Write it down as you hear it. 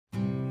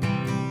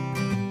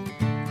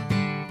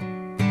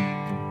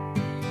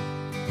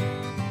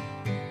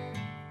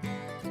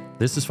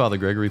This is Father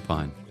Gregory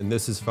Pine, And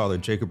this is Father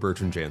Jacob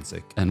Bertrand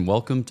Jancic. and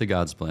welcome to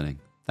God's Planning.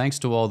 Thanks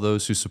to all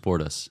those who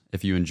support us.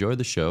 If you enjoy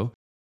the show,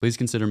 please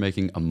consider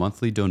making a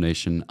monthly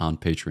donation on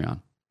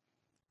Patreon.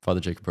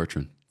 Father Jacob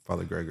Bertrand.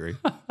 Father Gregory.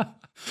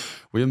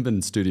 We haven't been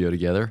in studio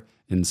together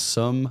in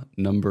some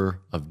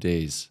number of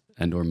days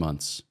and or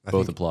months.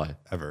 Both apply.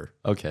 Ever.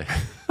 Okay.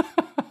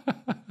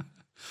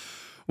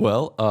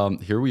 Well,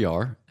 here we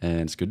are, and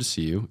it's good to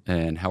see you.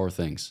 And how are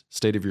things?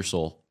 State of your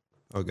soul.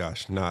 Oh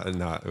gosh,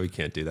 not. We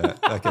can't do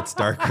that. That gets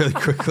dark really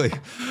quickly.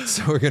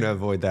 So we're going to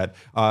avoid that.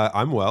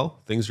 I'm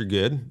well. Things are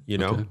good, you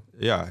know? Okay.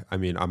 Yeah. I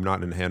mean, I'm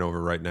not in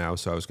Hanover right now,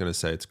 so I was going to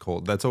say it's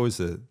cold. That's always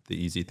the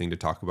easy thing to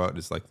talk about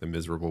is like the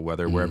miserable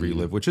weather wherever you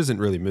live, which isn't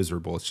really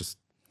miserable. It's just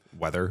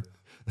weather.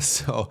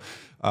 So,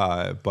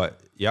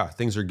 but yeah,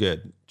 things are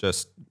good.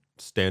 Just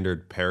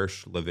standard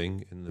parish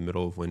living in the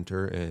middle of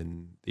winter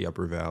in the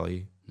Upper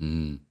Valley.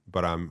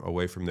 But I'm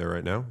away from there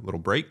right now. Little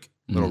break,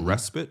 little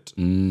respite.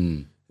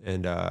 And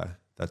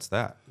that's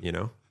that, you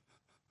know?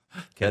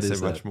 Can't say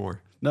much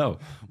more. No,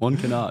 one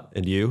cannot.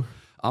 And you?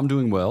 I'm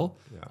doing well.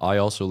 Yeah. I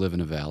also live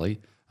in a valley,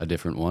 a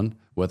different one.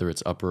 Whether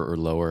it's upper or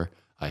lower,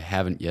 I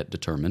haven't yet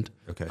determined.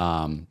 Okay.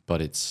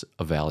 But it's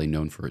a valley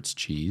known for its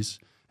cheese,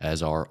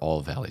 as are all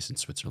valleys in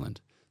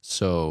Switzerland.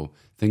 So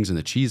things in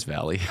the cheese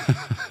valley.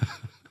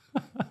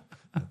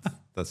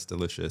 That's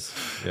delicious.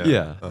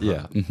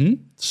 Yeah.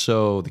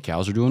 So the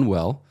cows are doing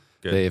well.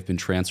 Good. They have been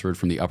transferred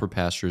from the upper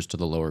pastures to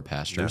the lower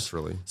pastures,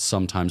 Naturally.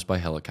 sometimes by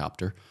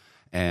helicopter.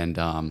 And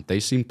they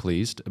seem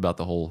pleased about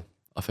the whole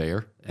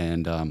affair.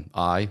 And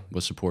I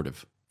was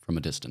supportive from a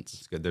distance.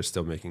 It's good. They're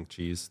still making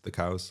cheese, the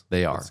cows.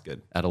 They are That's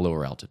good. at a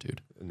lower altitude.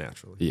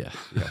 Naturally. Yeah.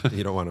 Yeah.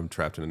 You don't want them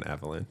trapped in an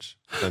avalanche.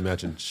 I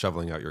imagine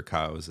shoveling out your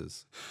cows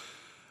is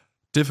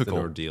Difficult.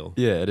 an ordeal.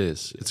 Yeah, it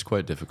is. It's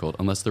quite difficult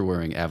unless they're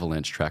wearing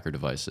avalanche tracker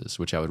devices,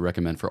 which I would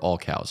recommend for all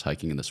cows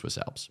hiking in the Swiss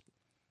Alps.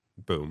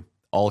 Boom.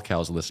 All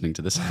cows listening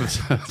to this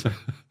episode.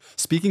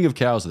 Speaking of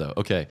cows, though,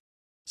 okay.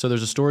 So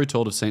there's a story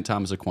told of St.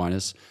 Thomas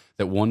Aquinas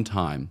that one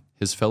time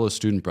his fellow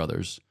student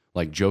brothers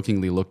like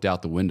jokingly looked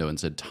out the window and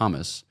said,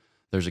 "Thomas,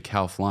 there's a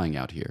cow flying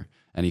out here."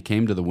 And he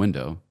came to the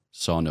window,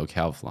 saw no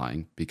cow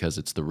flying because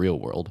it's the real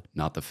world,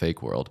 not the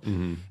fake world.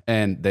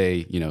 And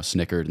they,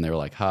 snickered and they were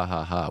like, "Ha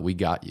ha ha, we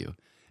got you."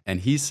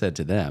 And he said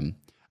to them,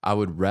 "I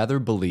would rather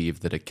believe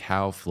that a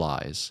cow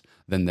flies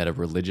than that a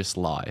religious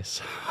lies."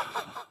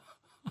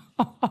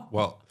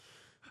 Well,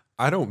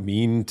 I don't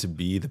mean to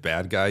be the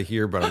bad guy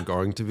here, but I'm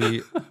going to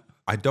be.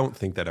 I don't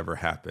think that ever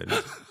happened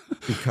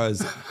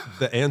because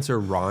the answer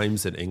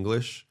rhymes in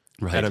English,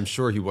 Right. and I'm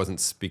sure he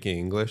wasn't speaking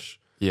English.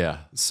 Yeah.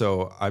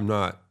 So I'm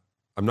not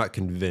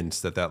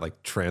convinced that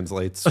like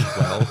translates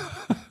well.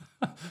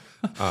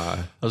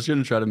 I was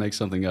going to try to make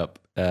something up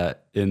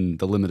in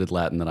the limited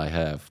Latin that I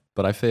have,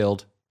 but I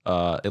failed,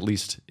 at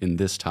least in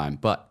this time.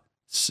 But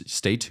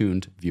stay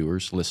tuned,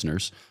 viewers,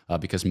 listeners,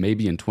 because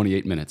maybe in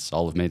 28 minutes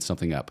I'll have made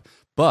something up.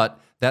 But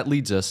that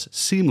leads us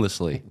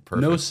seamlessly,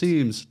 no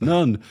seams,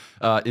 none,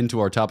 into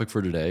our topic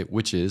for today,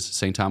 which is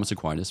St. Thomas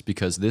Aquinas,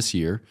 because this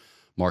year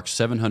marks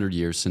 700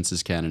 years since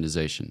his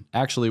canonization.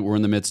 Actually, we're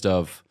in the midst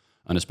of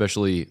an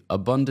especially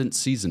abundant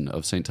season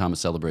of St. Thomas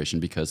celebration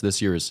because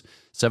this year is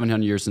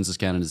 700 years since his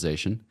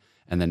canonization,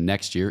 and then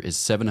next year is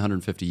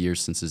 750 years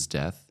since his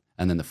death,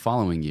 and then the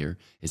following year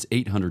is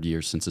 800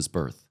 years since his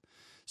birth.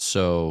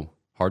 So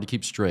hard to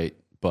keep straight,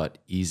 but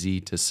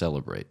easy to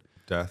celebrate.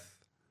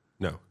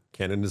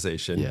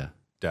 Canonization. Yeah.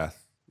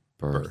 Death.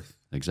 Birth.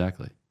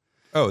 Exactly.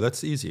 Oh,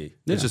 that's easy.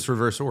 Yeah. It's just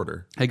reverse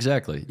order.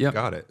 Exactly. Yep.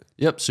 Got it.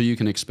 Yep. So you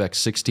can expect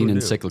 16 Who knew?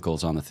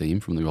 encyclicals on the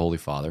theme from the Holy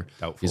Father.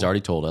 Doubtful. He's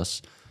already told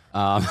us.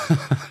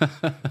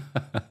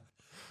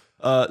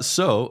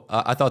 So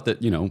I thought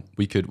that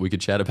we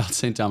could chat about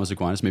St. Thomas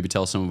Aquinas, maybe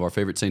tell some of our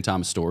favorite St.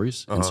 Thomas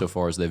stories,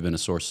 insofar as they've been a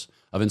source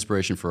of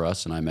inspiration for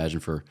us, and I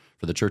imagine for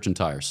the church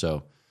entire.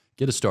 So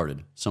get us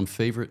started. Some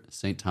favorite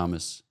St.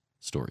 Thomas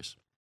stories.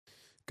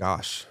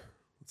 Gosh,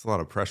 that's a lot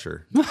of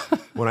pressure.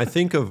 When I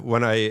think of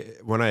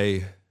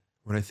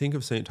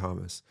St.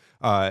 Thomas,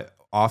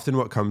 often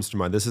what comes to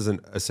mind, this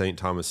isn't a St.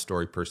 Thomas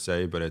story per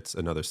se, but it's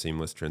another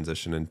seamless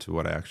transition into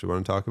what I actually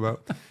want to talk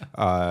about.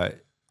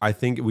 I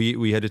think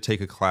we had to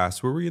take a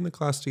class. Were we in the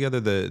class together?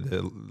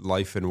 The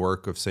life and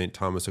work of St.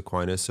 Thomas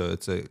Aquinas. So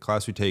it's a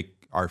class we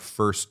take our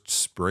first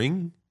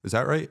spring. Is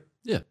that right?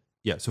 Yeah.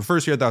 Yeah. So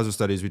first year at the House of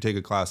Studies, we take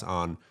a class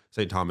on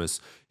St. Thomas,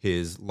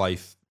 his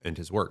life and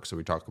his work. So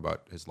we talk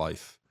about his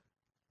life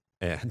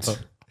and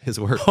his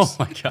works. Oh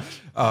my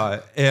gosh.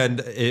 And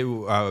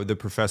the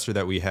professor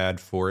that we had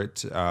for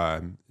it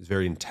is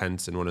very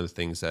intense, and one of the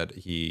things that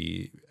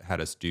he had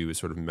us do is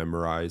sort of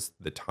memorize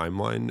the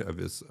timeline of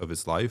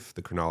his life,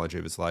 the chronology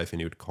of his life,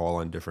 and he would call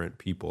on different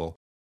people.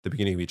 At the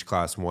beginning of each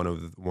class, one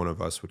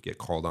of us would get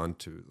called on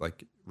to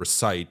like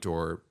recite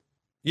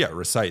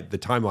the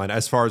timeline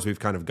as far as we've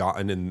kind of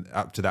gotten in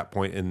up to that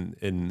point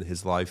in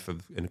his life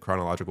in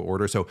chronological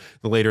order. So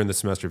the later in the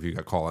semester, if you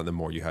got called on, the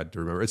more you had to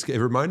remember. It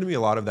reminded me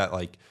a lot of that,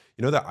 like,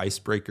 that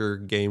icebreaker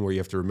game where you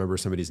have to remember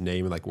somebody's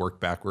name and like work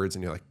backwards,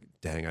 and you're like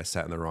dang, I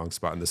sat in the wrong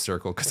spot in the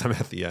circle because I'm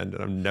at the end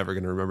and I'm never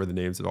going to remember the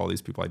names of all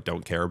these people I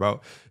don't care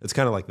about. It's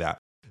kind of like that.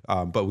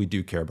 But we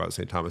do care about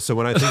St. Thomas. So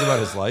when I think about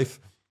his life,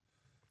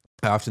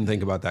 I often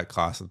think about that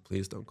class of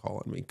please don't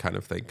call on me kind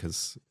of thing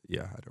because,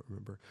 yeah, I don't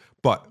remember.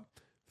 But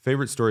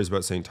favorite stories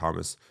about St.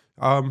 Thomas.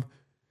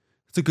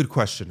 It's a good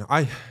question.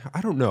 I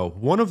don't know.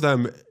 One of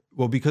them,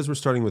 well, because we're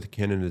starting with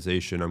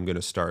canonization, I'm going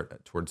to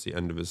start towards the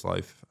end of his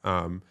life.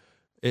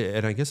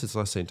 And I guess it's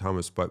less St.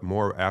 Thomas, but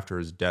more after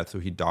his death. So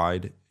he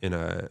died in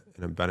a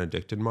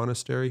Benedictine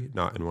monastery,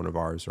 not in one of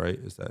ours, right?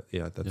 Is that,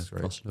 yeah, that's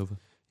right. Casanova.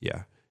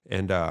 Yeah.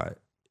 And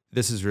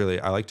this is really,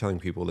 I like telling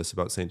people this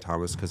about St.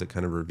 Thomas because it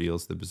kind of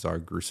reveals the bizarre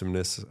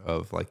gruesomeness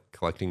of like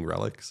collecting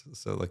relics.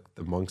 So like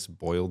the monks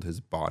boiled his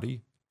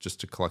body just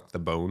to collect the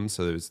bones.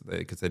 So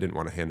because they didn't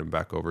want to hand him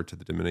back over to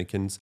the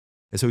Dominicans.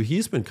 And so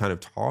he's been kind of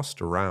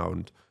tossed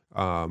around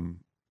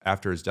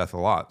after his death a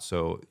lot.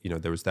 So,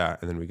 there was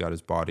that. And then we got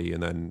his body.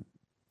 And then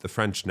the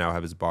French now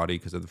have his body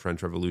because of the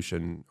French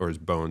Revolution, or his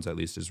bones, at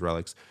least his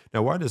relics.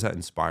 Now, why does that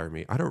inspire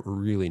me? I don't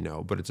really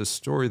know, but it's a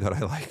story that I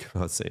like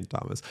about St.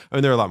 Thomas. I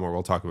mean, there are a lot more.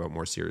 We'll talk about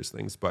more serious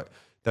things, but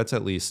that's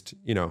at least,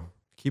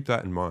 keep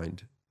that in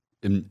mind.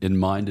 In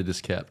mind, it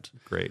is kept.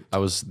 Great. I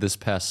was this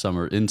past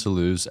summer in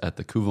Toulouse at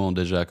the Couvent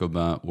des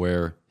Jacobins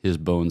where his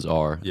bones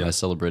are. Yeah. And I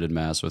celebrated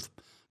Mass with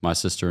my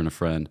sister and a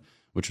friend,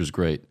 which was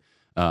great.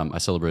 I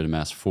celebrated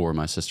Mass for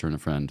my sister and a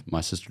friend.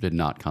 My sister did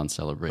not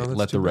concelebrate. Oh,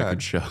 Let the record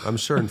bad. show. I'm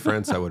sure in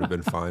France that would have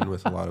been fine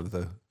with a lot of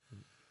the.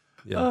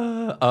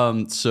 Yeah.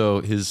 So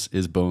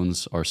his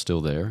bones are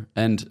still there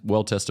and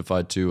well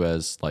testified to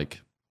as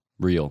like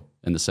real,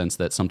 in the sense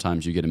that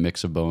sometimes you get a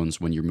mix of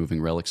bones when you're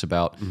moving relics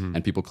about,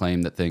 and people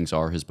claim that things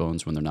are his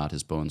bones when they're not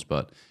his bones.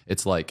 But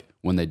it's like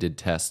when they did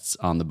tests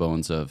on the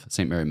bones of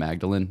St. Mary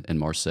Magdalene in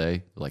Marseille,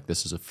 like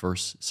this is a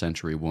 1st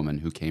century woman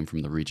who came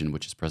from the region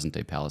which is present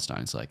day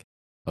Palestine. It's like,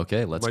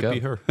 okay, let's Might go. be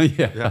her.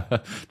 Yeah.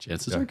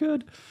 Chances are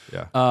good.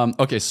 Yeah.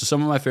 Okay, so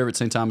some of my favorite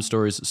St. Thomas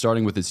stories,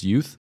 starting with his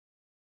youth.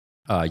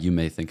 You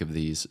may think of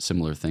these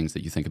similar things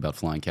that you think about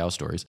flying cow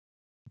stories.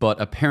 But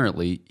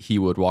apparently he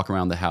would walk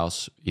around the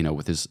house,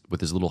 with his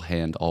little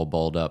hand all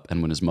balled up.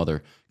 And when his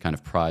mother kind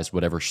of prized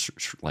whatever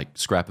like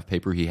scrap of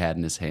paper he had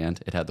in his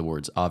hand, it had the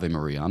words Ave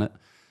Maria on it.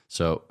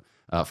 So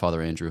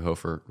Father Andrew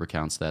Hofer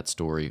recounts that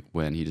story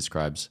when he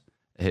describes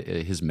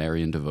his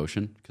Marian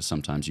devotion, because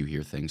sometimes you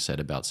hear things said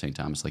about St.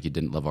 Thomas like he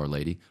didn't love Our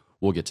Lady.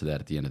 We'll get to that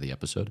at the end of the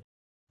episode.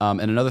 And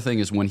another thing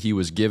is when he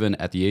was given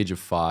at the age of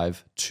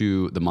 5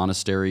 to the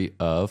monastery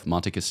of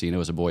Monte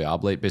Cassino as a boy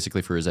oblate,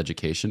 basically for his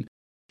education.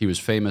 He was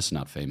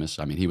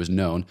he was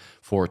known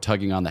for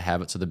tugging on the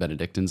habits of the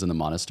Benedictines in the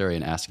monastery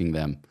and asking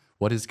them,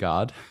 what is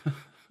God?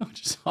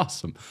 Which is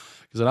awesome.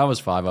 Because when I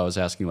was 5, I was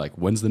asking, like,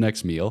 when's the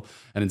next meal?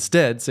 And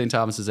instead, St.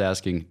 Thomas is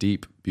asking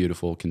deep,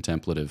 beautiful,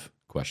 contemplative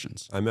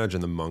questions. I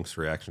imagine the monk's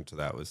reaction to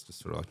that was just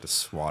sort of like to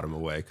swat him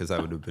away because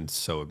that would have been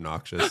so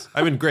obnoxious.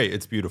 I mean, great,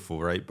 it's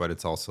beautiful, right? But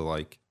it's also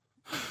like,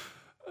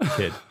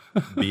 kid,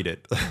 beat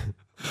it.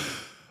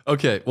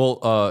 Okay,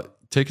 well,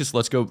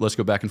 let's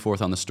go back and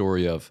forth on the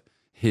story of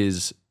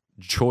his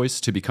choice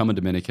to become a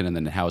Dominican and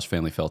then how his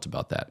family felt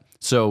about that.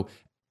 So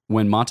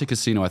when Monte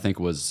Cassino, I think,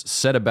 was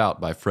set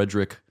about by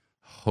Frederick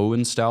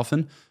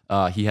Hohenstaufen,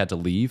 he had to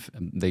leave,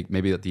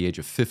 maybe at the age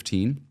of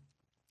 15.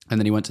 And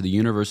then he went to the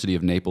University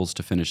of Naples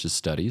to finish his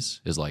studies,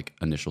 his like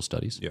initial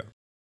studies. Yeah.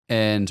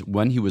 And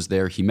when he was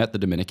there, he met the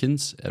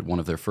Dominicans at one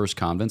of their first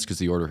convents because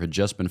the order had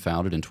just been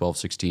founded in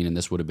 1216, and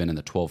this would have been in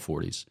the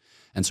 1240s.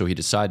 And so he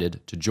decided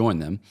to join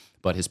them,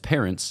 but his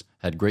parents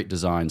had great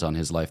designs on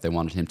his life. They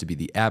wanted him to be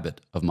the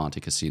abbot of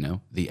Monte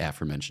Cassino, the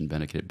aforementioned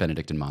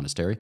Benedictine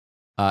monastery.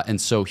 And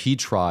so he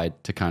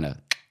tried to kind of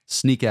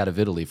sneak out of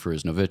Italy for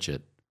his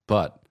novitiate,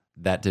 but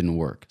that didn't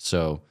work.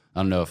 So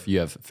I don't know if you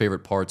have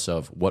favorite parts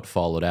of what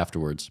followed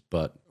afterwards,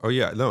 but... Oh,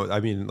 yeah. No, I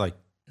mean, like,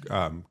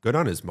 good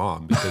on his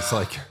mom because,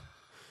 like...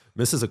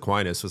 Mrs.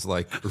 Aquinas was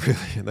like,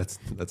 really, that's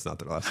not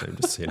their last name,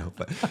 just so you know,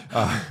 but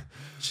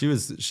she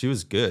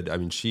was good. I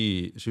mean,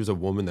 she was a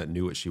woman that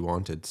knew what she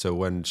wanted. So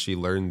when she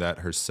learned that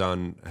her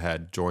son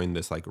had joined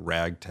this like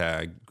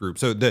ragtag group,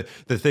 so the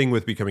thing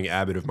with becoming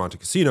abbot of Monte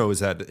Cassino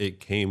is that it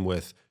came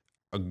with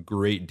a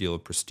great deal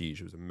of prestige.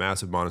 It was a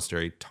massive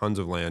monastery, tons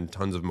of land,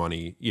 tons of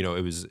money.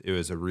 It was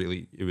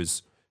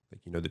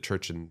like, the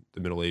church in the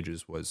Middle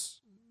Ages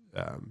was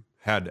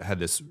had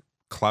this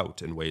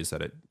clout in ways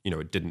that it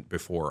didn't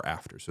before or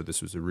after. So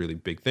this was a really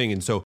big thing.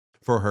 And so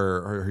for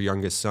her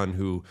youngest son,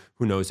 who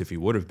knows if he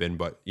would have been,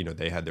 but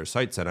they had their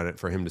sights set on it,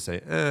 for him to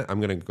say,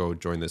 I'm going to go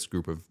join this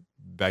group of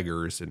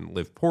beggars and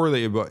live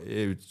poorly, but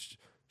it's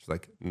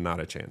like not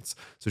a chance.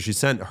 So she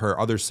sent her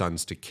other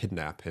sons to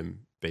kidnap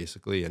him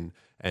basically, and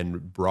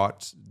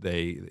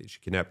she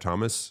kidnapped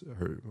Thomas.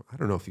 I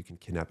don't know if you can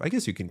kidnap. I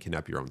guess you can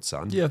kidnap your own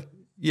son.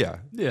 Yeah.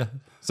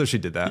 So she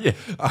did that.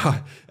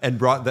 Yeah. And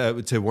brought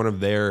that to one of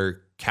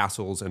their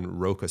castles in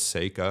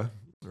Roccasecca,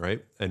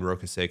 right? And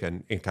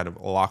Roccasecca, and kind of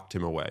locked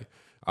him away,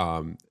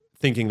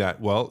 thinking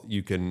that, well,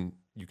 you can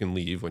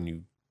leave when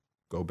you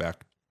go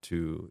back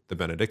to the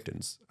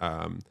Benedictines.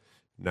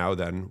 now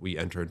then we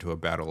enter into a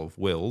battle of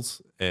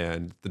wills,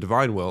 and the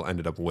divine will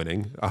ended up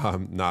winning,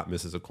 not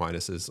Mrs.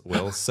 Aquinas's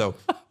will. So,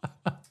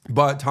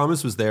 but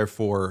Thomas was there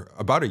for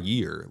about a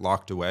year,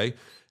 locked away.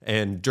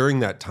 And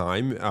during that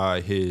time,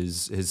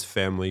 his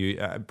family,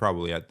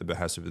 probably at the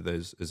behest of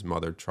his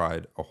mother,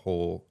 tried a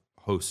whole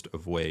host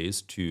of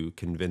ways to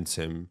convince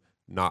him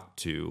not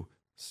to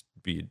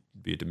be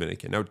a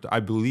Dominican. Now,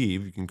 I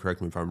believe, you can correct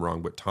me if I'm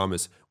wrong, but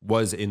Thomas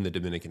was in the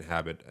Dominican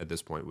habit at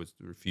this point, was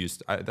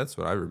refused. That's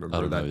what I remember.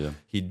 I don't know, yeah.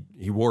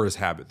 He wore his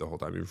habit the whole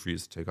time. He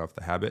refused to take off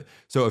the habit.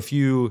 So a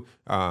few,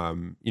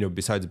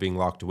 besides being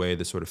locked away,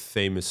 the sort of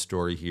famous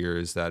story here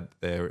is that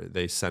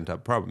they sent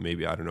up, probably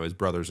maybe, I don't know, his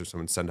brothers or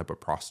someone sent up a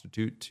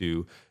prostitute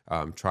to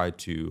try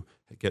to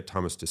get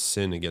Thomas to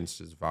sin against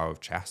his vow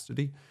of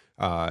chastity.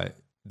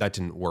 That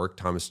didn't work.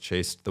 Thomas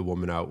chased the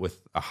woman out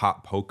with a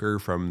hot poker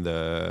from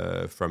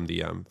the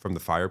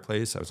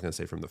fireplace. I was going to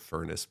say from the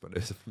furnace, but it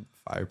was from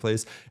the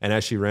fireplace. And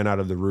as she ran out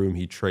of the room,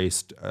 he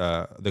traced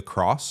the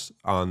cross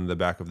on the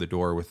back of the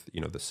door with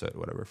the soot,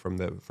 whatever, from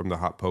the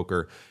hot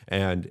poker.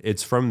 And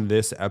it's from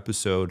this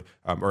episode,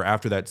 or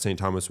after that, St.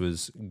 Thomas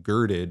was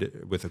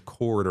girded with a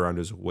cord around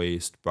his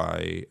waist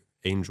by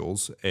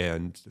angels,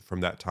 and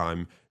from that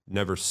time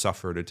never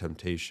suffered a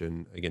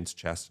temptation against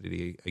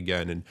chastity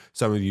again. And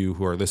some of you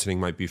who are listening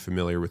might be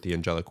familiar with the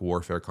Angelic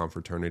Warfare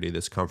Confraternity,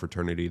 this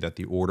confraternity that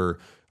the order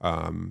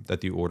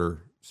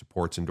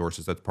supports,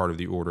 endorses. That's part of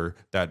the order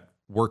that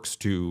works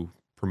to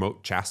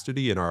promote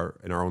chastity in our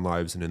own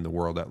lives and in the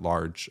world at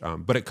large.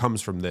 But it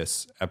comes from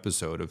this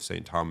episode of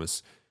St.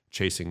 Thomas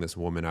chasing this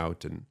woman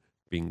out and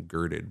being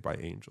girded by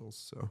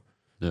angels. So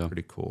yeah,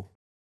 pretty cool.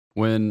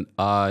 When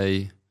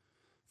I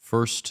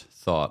first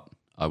thought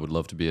I would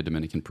love to be a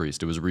Dominican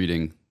priest, it was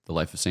reading the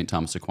life of St.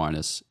 Thomas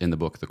Aquinas in the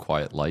book The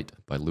Quiet Light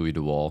by Louis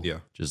de Wohl,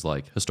 which is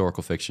like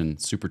historical fiction,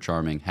 super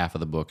charming. Half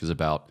of the book is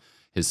about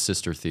his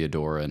sister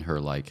Theodora and her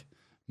like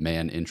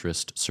man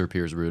interest, Sir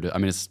Piers Ruda. I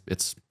mean,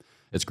 it's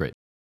great.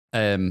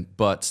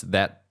 But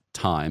that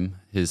time,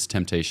 his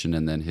temptation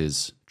and then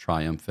his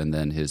triumph and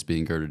then his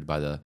being girded by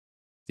the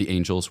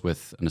angels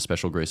with an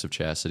especial grace of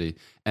chastity.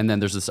 And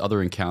then there's this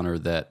other encounter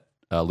that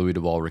Louis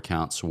de Wohl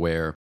recounts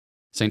where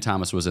St.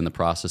 Thomas was in the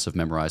process of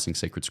memorizing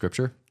sacred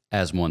scripture,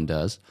 as one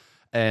does,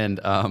 and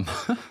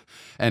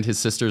and his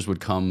sisters would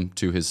come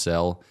to his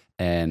cell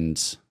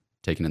and,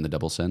 taken in the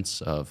double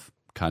sense of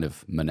kind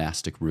of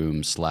monastic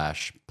room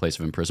 / place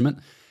of imprisonment,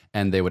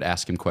 and they would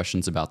ask him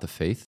questions about the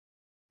faith.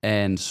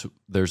 And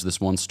there's this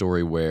one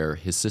story where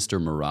his sister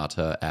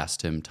Murata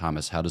asked him,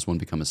 Thomas, how does one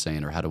become a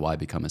saint, or how do I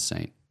become a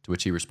saint? To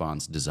which he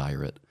responds,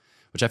 desire it,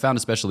 which I found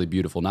especially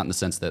beautiful, not in the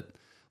sense that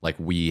like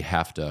we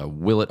have to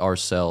will it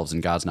ourselves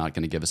and God's not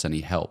going to give us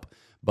any help,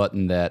 but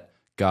in that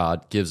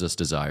God gives us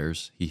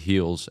desires, he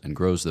heals and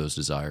grows those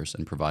desires,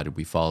 and provided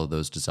we follow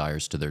those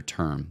desires to their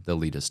term, they'll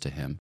lead us to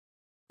him.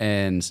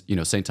 And,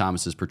 St.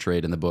 Thomas is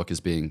portrayed in the book as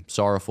being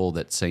sorrowful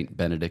that St.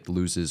 Benedict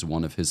loses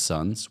one of his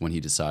sons when he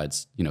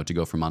decides, to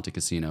go from Monte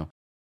Cassino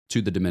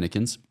to the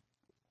Dominicans.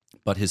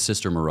 But his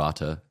sister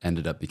Murata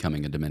ended up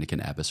becoming a Dominican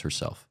abbess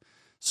herself.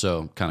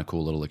 So kind of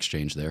cool little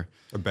exchange there.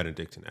 A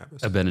Benedictine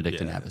abbess. A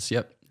Benedictine abbess,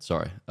 yep.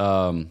 Sorry.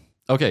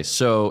 Okay,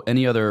 so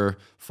any other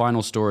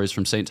final stories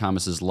from St.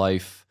 Thomas's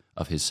life,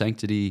 of his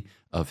sanctity,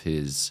 of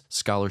his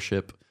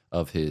scholarship,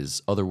 of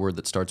his other word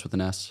that starts with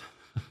an S?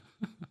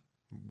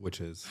 Which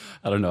is?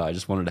 I don't know. I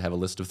just wanted to have a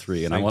list of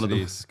three. Sanctity, and I wanted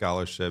to...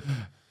 scholarship.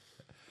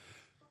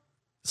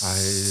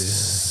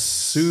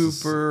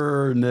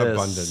 Superness.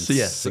 Abundance.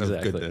 Yes,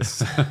 exactly. Of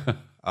goodness.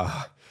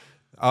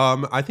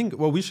 I think,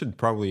 we should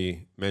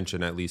probably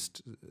mention at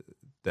least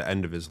the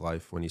end of his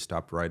life when he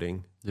stopped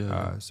writing.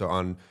 Yeah.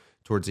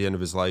 Towards the end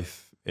of his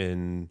life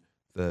he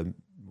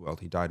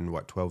died in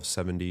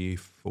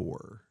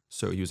 1274.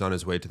 So he was on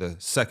his way to the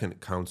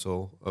Second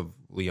Council of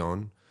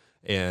Lyon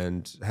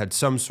and had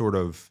some sort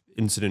of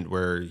incident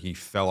where he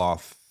fell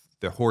off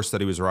the horse that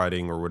he was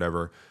riding or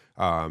whatever.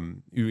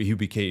 He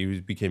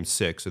became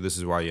sick. So this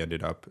is why he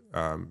ended up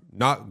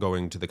not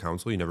going to the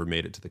council. He never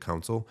made it to the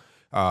council.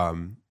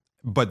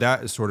 But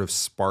that sort of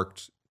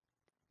sparked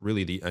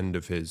really the end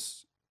of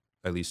his,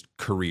 at least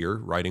career,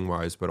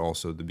 writing-wise, but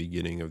also the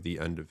beginning of the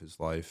end of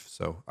his life.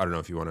 So I don't know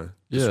if you want to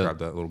describe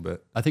that a little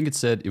bit. I think it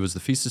said it was the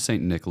Feast of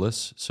St.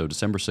 Nicholas, so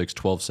December 6,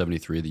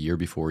 1273, the year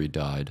before he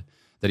died,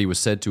 that he was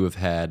said to have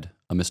had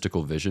a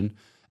mystical vision.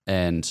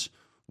 And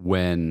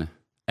when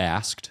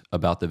asked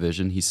about the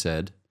vision, he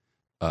said,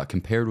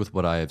 compared with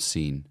what I have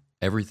seen,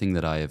 everything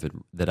that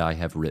I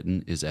have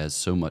written is as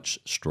so much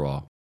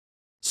straw.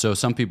 So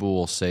some people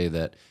will say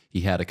that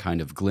he had a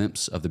kind of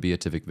glimpse of the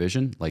beatific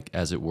vision, like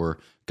as it were,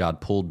 God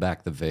pulled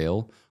back the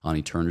veil on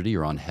eternity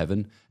or on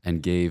heaven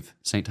and gave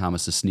St.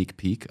 Thomas a sneak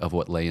peek of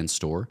what lay in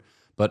store,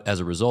 but as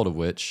a result of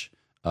which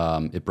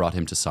it brought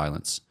him to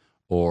silence,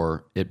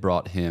 or it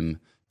brought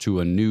him to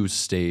a new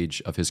stage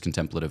of his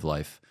contemplative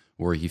life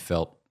where he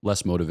felt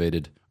less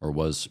motivated, or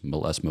was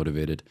less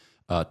motivated,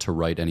 to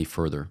write any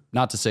further.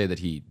 Not to say that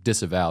he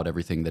disavowed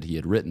everything that he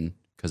had written,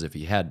 because if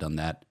he had done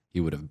that,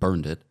 he would have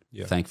burned it.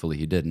 Yeah. Thankfully,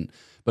 he didn't.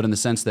 But in the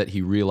sense that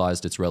he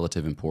realized its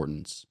relative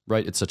importance,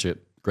 right? It's such a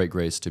great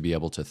grace to be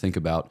able to think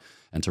about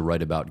and to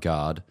write about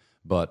God.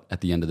 But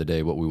at the end of the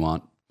day, what we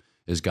want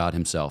is God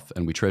himself.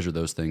 And we treasure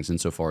those things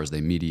insofar as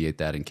they mediate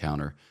that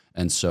encounter.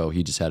 And so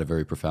he just had a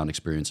very profound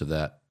experience of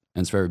that.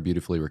 And it's very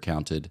beautifully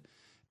recounted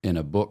in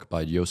a book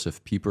by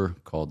Joseph Pieper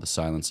called The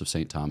Silence of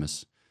St.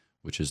 Thomas,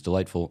 which is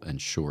delightful and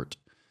short,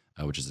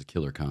 which is a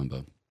killer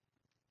combo.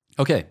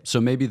 Okay, so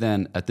maybe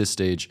then at this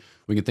stage,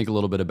 we can think a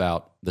little bit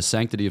about the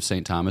sanctity of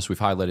St. Thomas. We've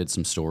highlighted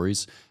some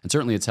stories, and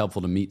certainly it's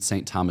helpful to meet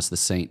St. Thomas the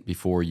Saint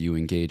before you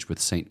engage with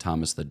St.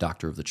 Thomas, the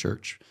Doctor of the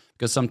Church.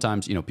 Because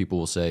sometimes, people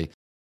will say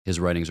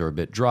his writings are a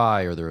bit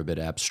dry, or they're a bit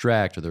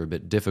abstract, or they're a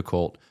bit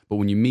difficult. But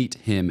when you meet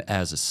him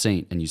as a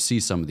saint and you see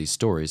some of these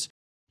stories,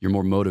 you're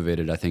more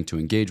motivated, I think, to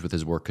engage with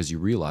his work because you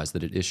realize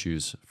that it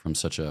issues from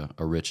such a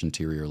rich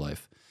interior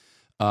life.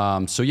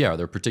 Are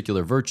there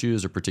particular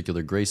virtues or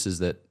particular graces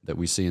that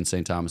we see in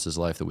St. Thomas's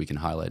life that we can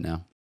highlight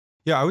now?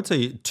 Yeah, I would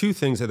say two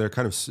things that are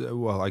kind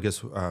of, I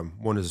guess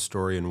one is a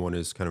story and one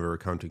is kind of a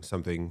recounting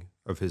something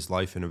of his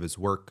life and of his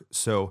work.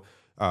 So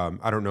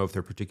I don't know if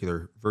they're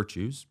particular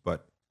virtues,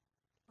 but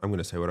I'm going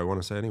to say what I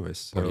want to say anyways.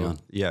 So,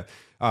 yeah.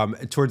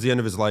 Towards the end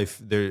of his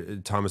life,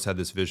 Thomas had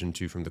this vision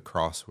too from the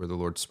cross where the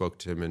Lord spoke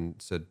to him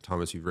and said,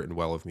 "Thomas, you've written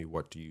well of me.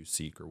 What do you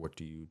seek, or what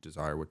do you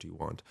desire? What do you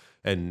want?"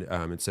 And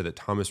it said that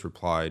Thomas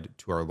replied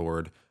to our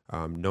Lord,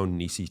 "Non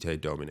nisi te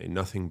Domine,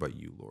 nothing but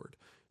you, Lord."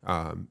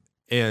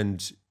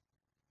 And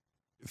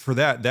for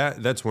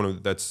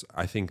that's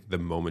I think the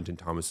moment in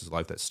Thomas's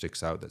life that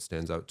sticks out, that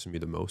stands out to me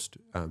the most.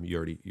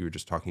 You were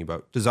just talking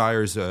about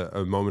desires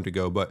a moment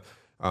ago, but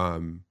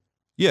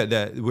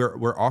that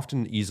we're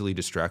often easily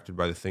distracted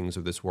by the things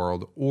of this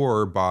world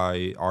or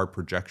by our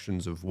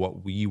projections of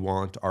what we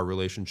want our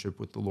relationship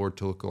with the Lord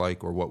to look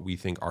like, or what we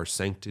think our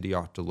sanctity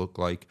ought to look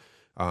like.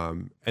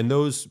 And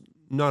those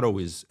not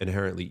always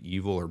inherently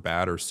evil or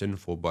bad or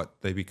sinful, but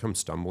they become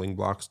stumbling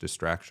blocks,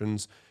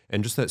 distractions.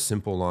 And just that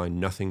simple line,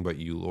 "Nothing but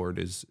you, Lord,"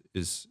 is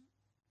it's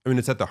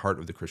at the heart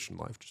of the Christian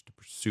life, just to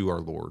pursue our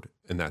Lord,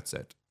 and that's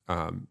it.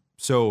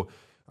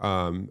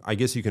 I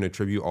guess you can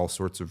attribute all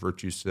sorts of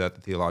virtues to that,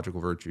 the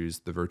theological virtues,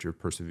 the virtue of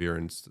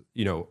perseverance,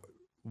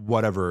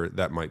 whatever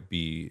that might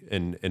be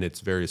in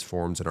its various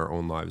forms in our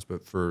own lives.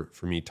 But for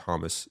me,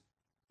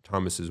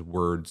 Thomas's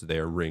words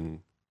there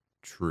ring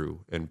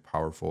true and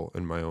powerful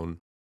in my own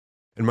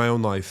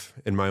life,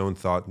 in my own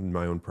thought, in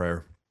my own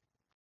prayer.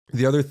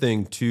 The other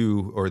thing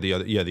too, the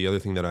other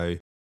thing that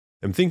I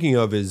am thinking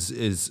of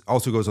is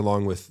also goes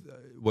along with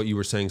what you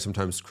were saying.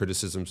 Sometimes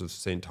criticisms of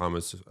St.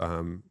 Thomas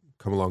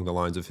come along the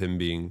lines of him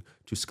being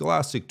too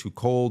scholastic, too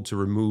cold, too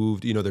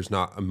removed. There's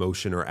not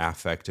emotion or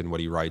affect in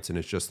what he writes, and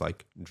it's just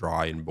like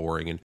dry and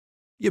boring. And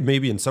yeah,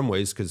 maybe in some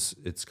ways, because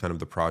it's kind of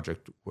the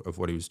project of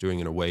what he was doing.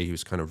 In a way, he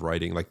was kind of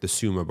writing like the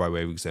Summa, by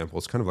way of example.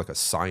 It's kind of like a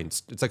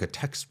science. It's like a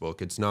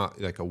textbook. It's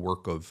not like a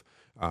work of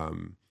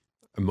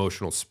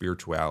emotional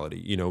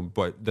spirituality,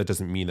 but that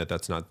doesn't mean that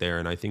that's not there.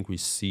 And I think we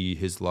see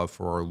his love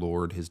for our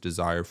Lord, his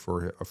desire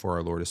for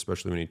our Lord,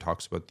 especially when he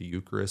talks about the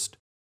Eucharist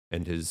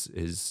and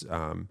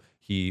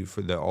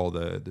all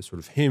the sort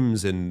of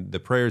hymns and the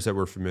prayers that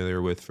we're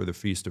familiar with for the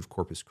feast of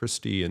Corpus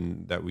Christi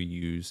and that we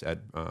use at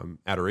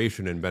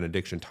adoration and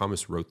benediction.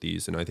 Thomas wrote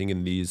these, and I think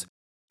in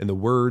the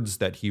words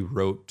that he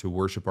wrote to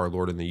worship our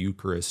Lord in the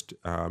Eucharist,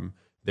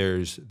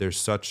 there's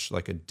such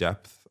like a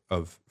depth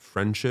of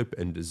friendship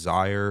and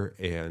desire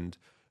and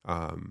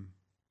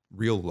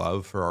real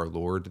love for our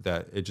Lord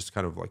that it just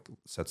kind of like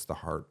sets the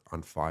heart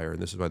on fire.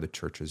 And this is why the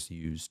church has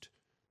used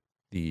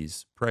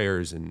these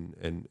prayers and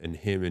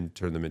hymn and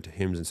turn them into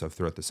hymns and stuff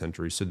throughout the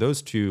centuries. So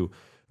those two,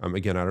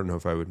 again, I don't know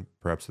if I would,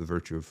 perhaps the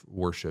virtue of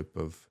worship,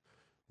 of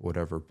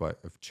whatever, but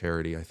of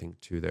charity, I think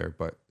too there,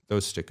 but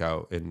those stick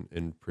out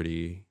in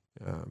pretty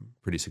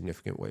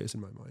significant ways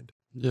in my mind.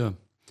 Yeah.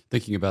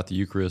 Thinking about the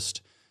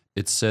Eucharist,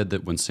 it's said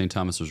that when St.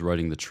 Thomas was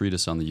writing the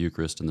treatise on the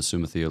Eucharist and the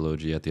Summa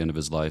Theologiae at the end of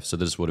his life, so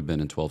this would have been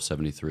in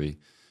 1273,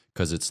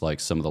 because it's like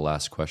some of the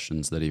last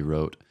questions that he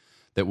wrote,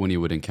 that when he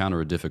would encounter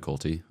a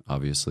difficulty,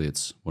 obviously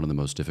it's one of the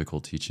most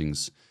difficult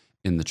teachings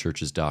in the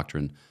church's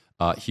doctrine,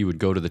 he would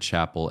go to the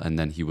chapel and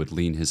then he would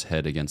lean his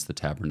head against the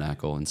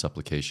tabernacle in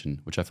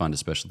supplication, which I find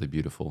especially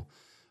beautiful.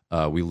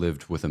 We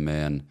lived with a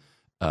man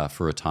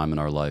for a time in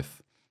our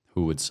life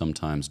who would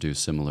sometimes do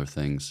similar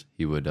things.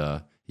 He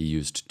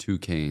used 2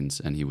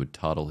 canes and he would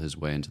toddle his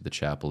way into the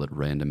chapel at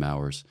random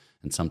hours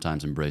and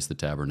sometimes embrace the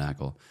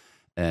tabernacle.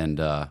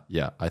 And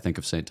I think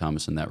of St.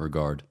 Thomas in that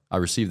regard. I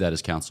received that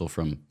as counsel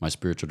from my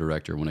spiritual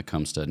director when it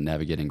comes to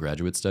navigating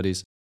graduate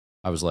studies.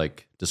 I was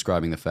like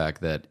describing the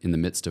fact that in the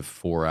midst of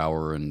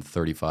 4-hour and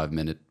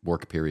 35-minute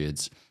work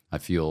periods, I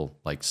feel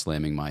like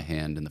slamming my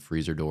hand in the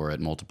freezer door at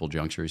multiple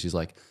junctures. He's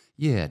like,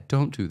 "Yeah,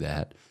 don't do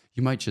that.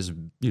 You might just,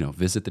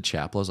 visit the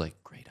chapel." I was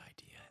like, "Great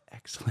idea.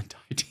 Excellent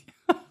idea."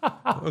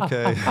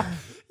 Okay.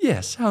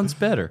 Yeah, sounds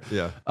better.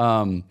 Yeah.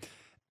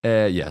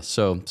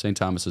 So St.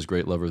 Thomas is a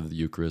great lover of the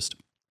Eucharist.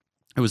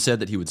 It was said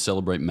that he would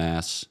celebrate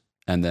Mass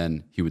and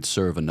then he would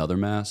serve another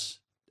Mass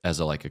as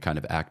a kind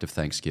of act of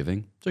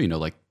thanksgiving. So,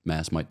 like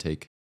Mass might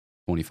take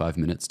 25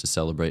 minutes to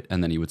celebrate,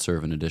 and then he would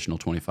serve an additional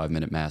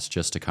 25-minute Mass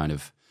just to kind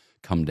of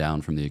come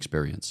down from the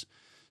experience.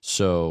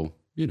 So,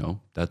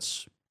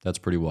 that's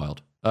pretty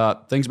wild.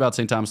 Things about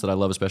St. Thomas that I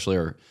love especially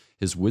are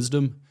his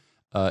wisdom,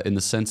 in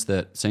the sense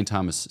that St.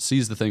 Thomas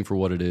sees the thing for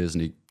what it is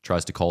and he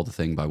tries to call the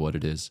thing by what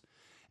it is.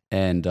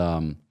 And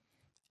I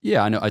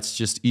know it's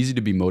just easy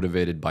to be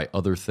motivated by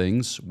other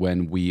things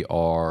when we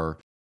are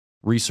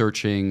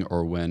researching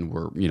or when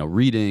we're,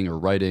 reading or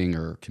writing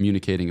or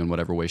communicating in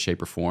whatever way,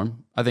 shape, or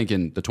form. I think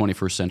in the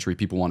 21st century,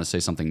 people want to say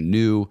something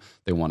new.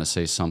 They want to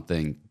say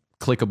something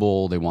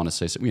clickable. They want to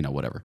say,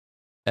 whatever.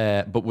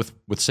 But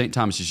with St.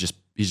 Thomas,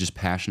 he's just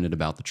passionate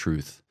about the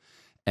truth.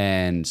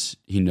 And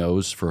he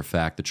knows for a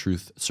fact the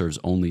truth serves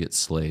only its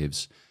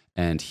slaves,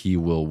 and he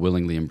will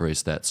willingly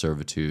embrace that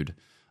servitude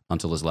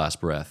until his last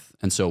breath.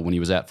 And so when he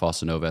was at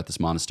Fossa Nova, at this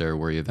monastery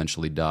where he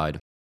eventually died,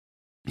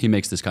 he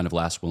makes this kind of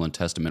last will and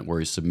testament where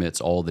he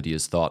submits all that he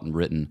has thought and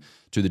written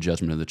to the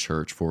judgment of the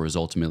church for his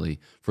ultimately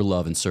for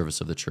love and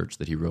service of the church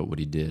that he wrote what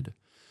he did.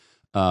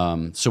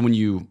 So when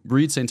you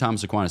read St.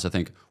 Thomas Aquinas, I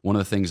think one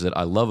of the things that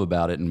I love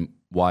about it and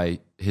why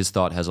his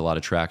thought has a lot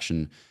of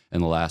traction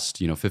in the last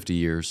 50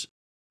 years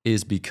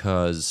is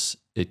because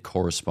it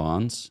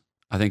corresponds.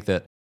 I think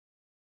that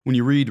when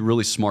you read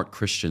really smart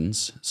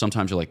Christians,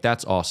 sometimes you're like,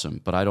 that's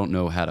awesome, but I don't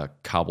know how to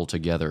cobble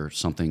together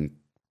something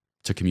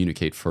to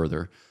communicate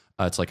further.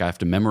 It's like I have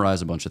to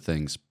memorize a bunch of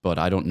things, but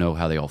I don't know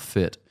how they all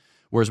fit.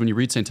 Whereas when you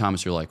read St.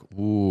 Thomas, you're like,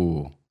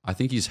 ooh, I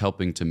think he's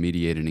helping to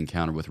mediate an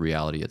encounter with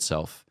reality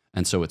itself.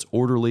 And so it's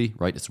orderly,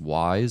 right? It's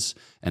wise,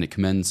 and it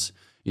commends,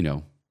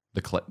 the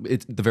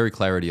very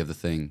clarity of the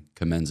thing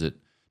commends it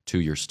to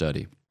your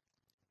study.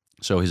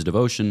 So his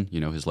devotion,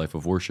 his life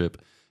of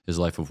worship, his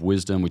life of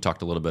wisdom. We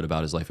talked a little bit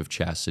about his life of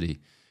chastity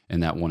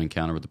and that one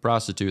encounter with the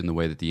prostitute and the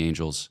way that the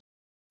angels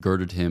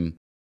girded him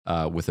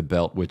with a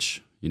belt,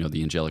 which,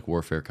 the angelic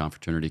warfare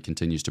confraternity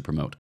continues to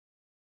promote.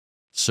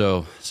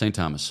 So St.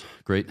 Thomas,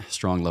 great,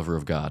 strong lover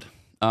of God.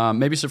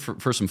 Maybe so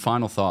for some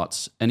final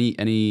thoughts,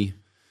 any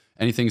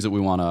things that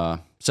we want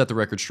to set the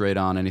record straight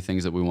on, any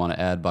things that we want to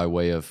add by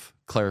way of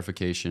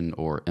clarification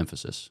or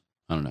emphasis?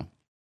 I don't know.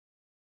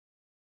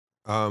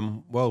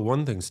 Well,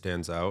 one thing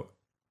stands out.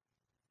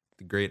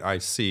 The great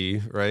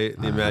IC, right?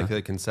 The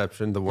Immaculate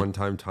Conception, the one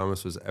time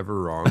Thomas was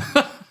ever wrong.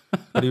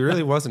 But he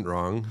really wasn't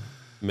wrong.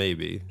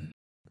 Maybe.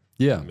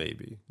 Yeah.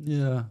 Maybe.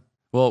 Yeah.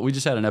 Well, we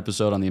just had an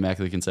episode on the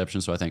Immaculate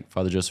Conception, so I think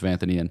Father Joseph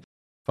Anthony and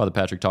Father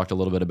Patrick talked a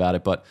little bit about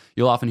it, but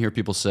you'll often hear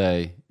people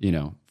say,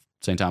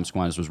 St. Thomas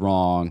Aquinas was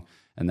wrong,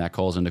 and that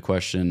calls into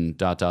question ...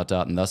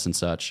 and thus and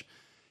such.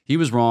 He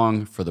was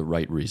wrong for the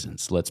right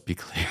reasons. Let's be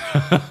clear.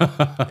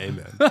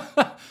 Amen.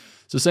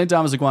 So St.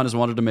 Thomas Aquinas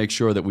wanted to make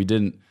sure that we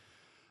didn't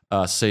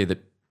say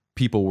that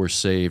people were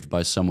saved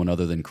by someone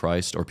other than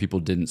Christ, or people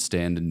didn't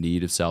stand in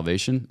need of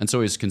salvation. And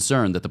so he's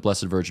concerned that the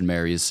Blessed Virgin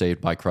Mary is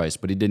saved by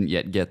Christ, but he didn't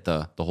yet get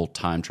the whole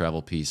time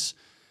travel piece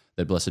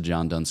that Blessed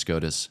John Duns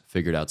Scotus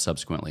figured out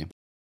subsequently.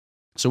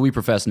 So we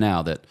profess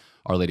now that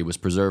Our Lady was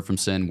preserved from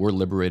sin, we're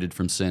liberated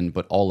from sin,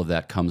 but all of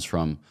that comes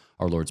from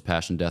our Lord's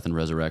passion, death, and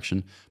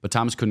resurrection. But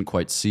Thomas couldn't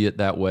quite see it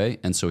that way,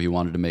 and so he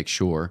wanted to make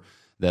sure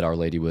that Our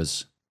Lady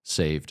was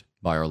saved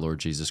by our Lord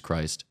Jesus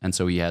Christ. And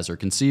so he has her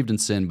conceived in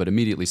sin, but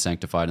immediately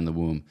sanctified in the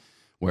womb,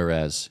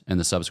 whereas in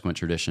the subsequent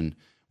tradition,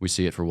 we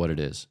see it for what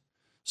it is.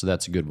 So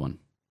that's a good one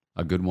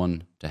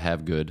to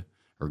have good,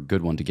 or a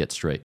good one to get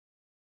straight.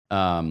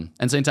 And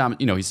St. Thomas,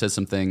 he says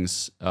some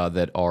things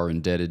that are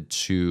indebted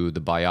to the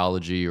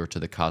biology or to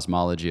the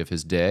cosmology of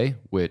his day,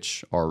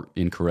 which are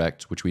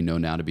incorrect, which we know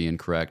now to be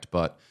incorrect,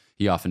 but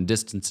he often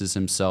distances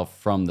himself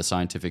from the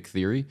scientific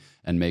theory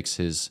and makes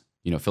his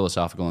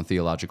philosophical and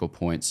theological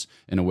points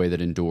in a way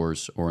that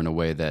endures, or in a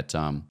way that,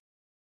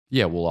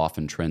 will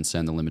often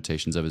transcend the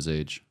limitations of his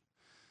age.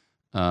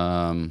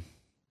 I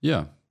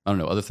don't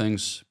know. Other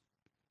things,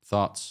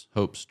 thoughts,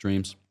 hopes,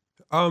 dreams?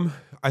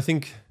 I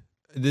think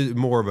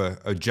more of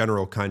a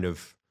general kind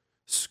of,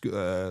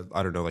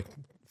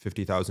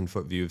 50,000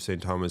 foot view of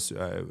St. Thomas.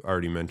 I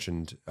already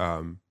mentioned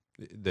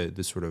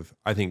the sort of,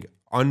 I think,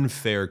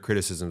 unfair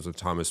criticisms of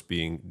Thomas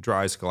being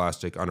dry,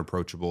 scholastic,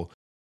 unapproachable,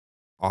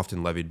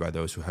 often levied by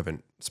those who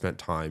haven't spent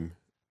time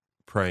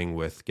praying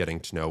with, getting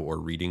to know, or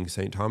reading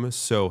St. Thomas.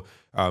 So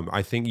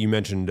I think you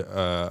mentioned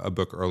a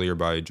book earlier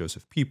by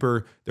Joseph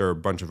Pieper. There are a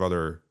bunch of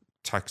other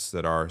texts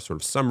that are sort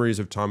of summaries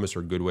of Thomas,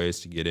 or good ways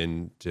to get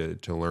in to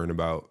learn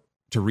about,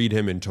 to read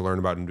him and to learn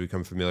about him, to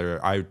become familiar.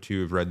 I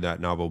too have read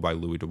that novel by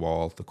Louis de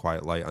Waal, The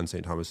Quiet Light, on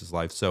St. Thomas's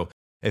life. So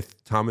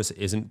if Thomas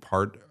isn't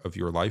part of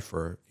your life,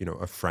 or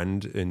a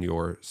friend in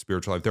your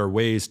spiritual life, there are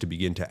ways to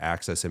begin to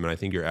access him. And I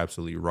think you're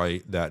absolutely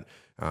right that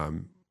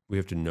we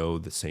have to know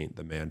the saint,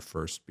 the man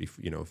first. If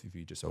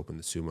you just open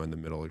the Summa in the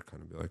middle, you'd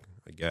kind of be like,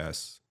 I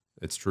guess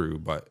it's true,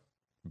 but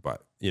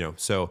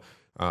so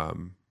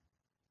the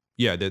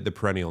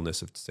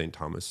perennialness of St.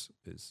 Thomas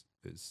is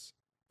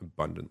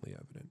abundantly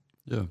evident.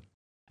 Yeah.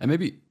 And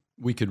maybe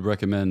we could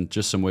recommend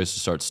just some ways to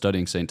start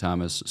studying St.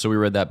 Thomas. So we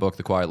read that book,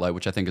 The Quiet Light,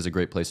 which I think is a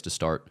great place to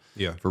start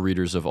for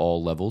readers of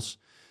all levels.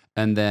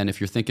 And then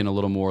if you're thinking a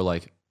little more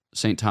like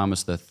St.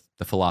 Thomas, the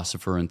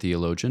philosopher and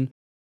theologian,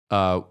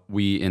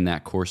 We, in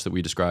that course that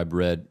we described,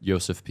 read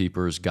Joseph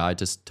Pieper's Guide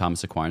to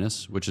Thomas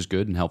Aquinas, which is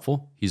good and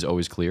helpful. He's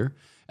always clear.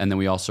 And then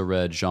we also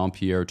read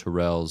Jean-Pierre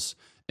Tourelle's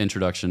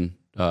Introduction.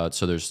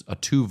 So there's a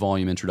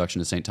 2-volume introduction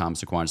to St.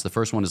 Thomas Aquinas. The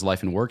first one is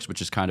Life and Works,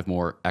 which is kind of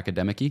more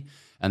academic-y.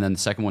 And then the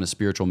second one is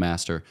Spiritual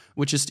Master,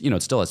 which is,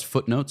 it still has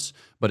footnotes,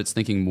 but it's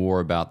thinking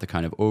more about the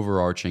kind of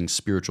overarching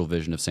spiritual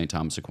vision of St.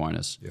 Thomas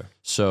Aquinas. Yeah.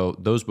 So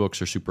those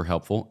books are super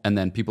helpful. And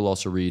then people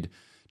also read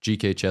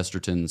G.K.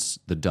 Chesterton's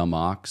The Dumb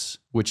Ox,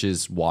 which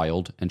is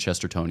wild and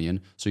Chestertonian.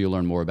 So you'll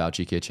learn more about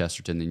G.K.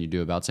 Chesterton than you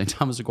do about St.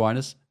 Thomas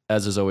Aquinas,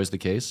 as is always the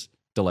case.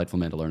 Delightful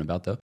man to learn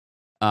about, though.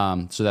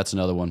 So that's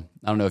another one.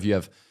 I don't know if you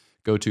have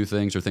go-to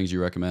things or things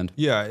you recommend.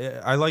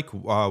 Yeah, I like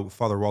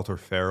Father Walter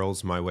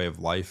Farrell's My Way of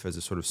Life as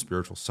a sort of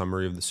spiritual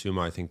summary of the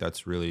Summa. I think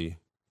that's really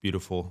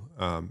beautiful.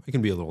 It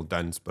can be a little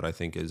dense, but I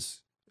think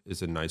is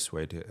a nice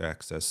way to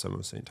access some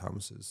of St.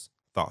 Thomas's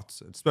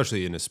thoughts,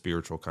 especially in a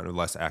spiritual kind of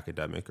less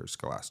academic or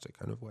scholastic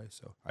kind of way.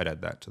 So I'd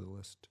add that to the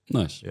list.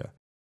 Nice. Yeah.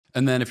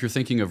 And then if you're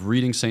thinking of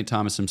reading St.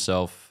 Thomas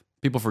himself,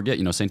 people forget,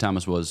 St.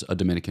 Thomas was a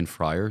Dominican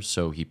friar,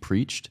 so he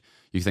preached.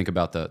 You think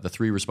about the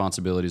 3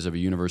 responsibilities of a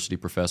university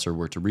professor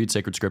were to read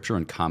sacred scripture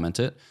and comment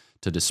it,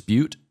 to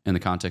dispute in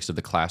the context of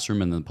the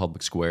classroom and the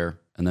public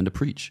square, and then to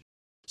preach.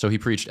 So he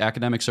preached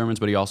academic sermons,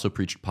 but he also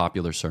preached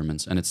popular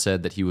sermons. And it's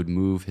said that he would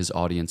move his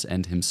audience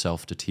and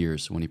himself to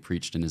tears when he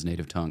preached in his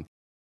native tongue.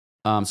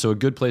 So a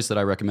good place that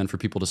I recommend for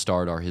people to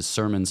start are his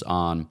sermons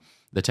on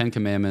the 10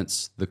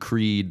 Commandments, the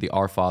Creed, the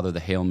Our Father, the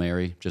Hail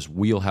Mary, just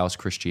wheelhouse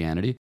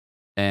Christianity.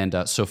 And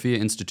Sophia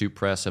Institute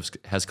Press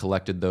has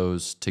collected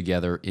those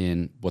together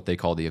in what they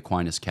call the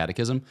Aquinas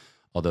Catechism,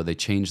 although they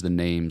change the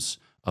names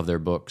of their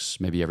books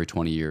maybe every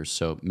 20 years.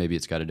 So maybe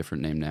it's got a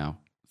different name now.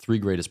 3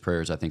 Greatest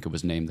Prayers, I think it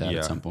was named that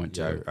at some point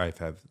too. Yeah,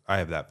 I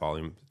have that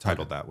volume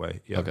titled that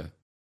way. Yeah. Okay.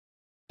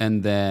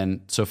 And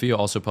then Sophia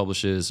also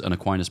publishes an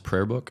Aquinas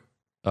prayer book,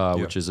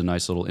 which is a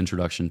nice little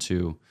introduction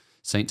to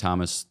St.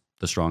 Thomas,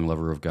 the strong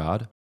lover of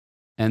God.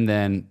 And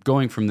then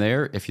going from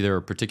there, if there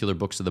are particular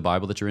books of the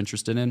Bible that you're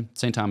interested in,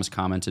 St. Thomas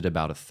commented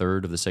about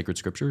 1/3 of the sacred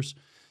scriptures.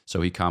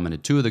 So he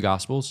commented 2 of the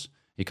Gospels.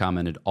 He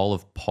commented all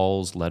of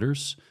Paul's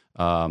letters,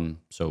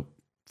 so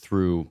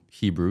through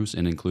Hebrews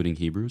and including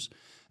Hebrews.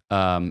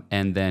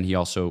 And then he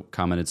also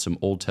commented some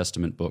Old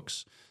Testament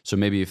books. So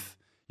maybe if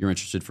you're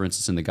interested, for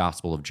instance, in the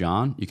Gospel of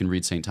John, you can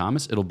read St.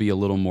 Thomas. It'll be a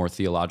little more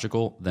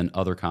theological than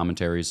other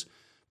commentaries,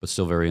 but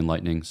still very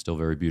enlightening, still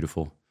very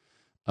beautiful.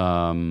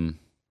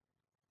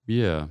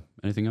 Yeah.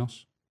 Anything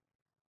else?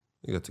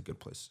 I think that's a good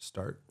place to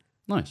start.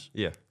 Nice.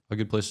 Yeah. A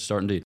good place to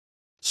start indeed.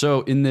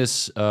 So in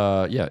this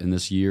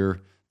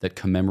year that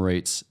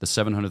commemorates the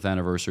 700th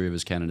anniversary of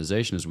his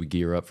canonization, as we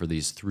gear up for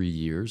these 3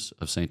 years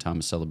of St.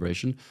 Thomas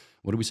celebration,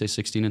 what did we say,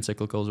 16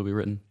 encyclicals will be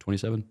written?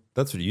 27?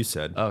 That's what you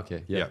said. Oh,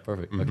 okay. Yeah.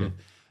 Perfect. Mm-hmm. Okay.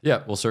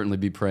 Yeah, we'll certainly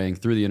be praying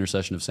through the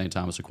intercession of St.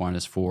 Thomas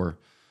Aquinas for,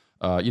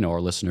 our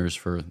listeners,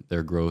 for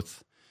their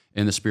growth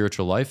in the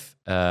spiritual life,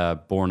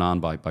 borne on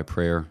by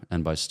prayer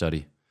and by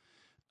study.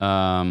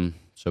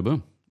 So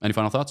boom. Any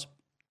final thoughts?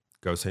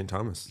 Go St.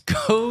 Thomas.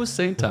 Go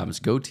St. Thomas.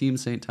 Go Team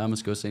St.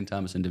 Thomas. Go St.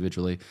 Thomas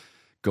individually.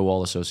 Go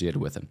all associated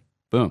with him.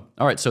 Boom.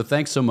 All right. So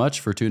thanks so much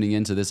for tuning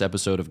in to this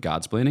episode of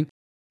Godsplaining.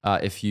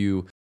 If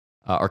you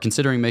are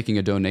considering making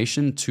a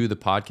donation to the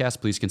podcast,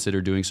 please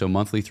consider doing so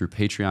monthly through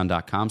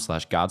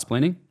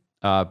patreon.com/Godsplaining.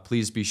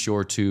 Please be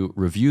sure to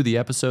review the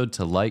episode,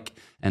 to like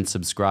and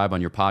subscribe on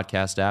your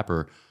podcast app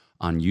or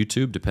on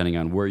YouTube, depending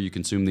on where you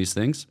consume these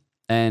things.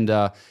 And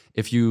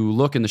if you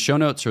look in the show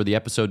notes or the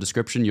episode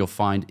description, you'll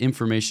find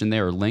information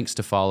there or links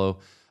to follow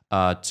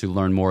to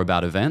learn more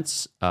about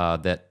events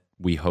that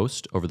we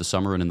host over the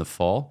summer and in the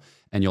fall.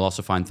 And you'll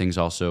also find things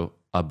also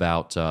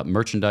about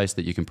merchandise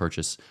that you can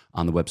purchase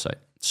on the website.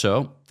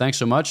 So thanks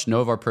so much. Know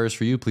of our prayers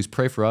for you. Please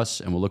pray for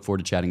us, and we'll look forward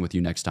to chatting with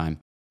you next time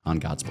on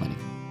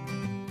Godsplaining.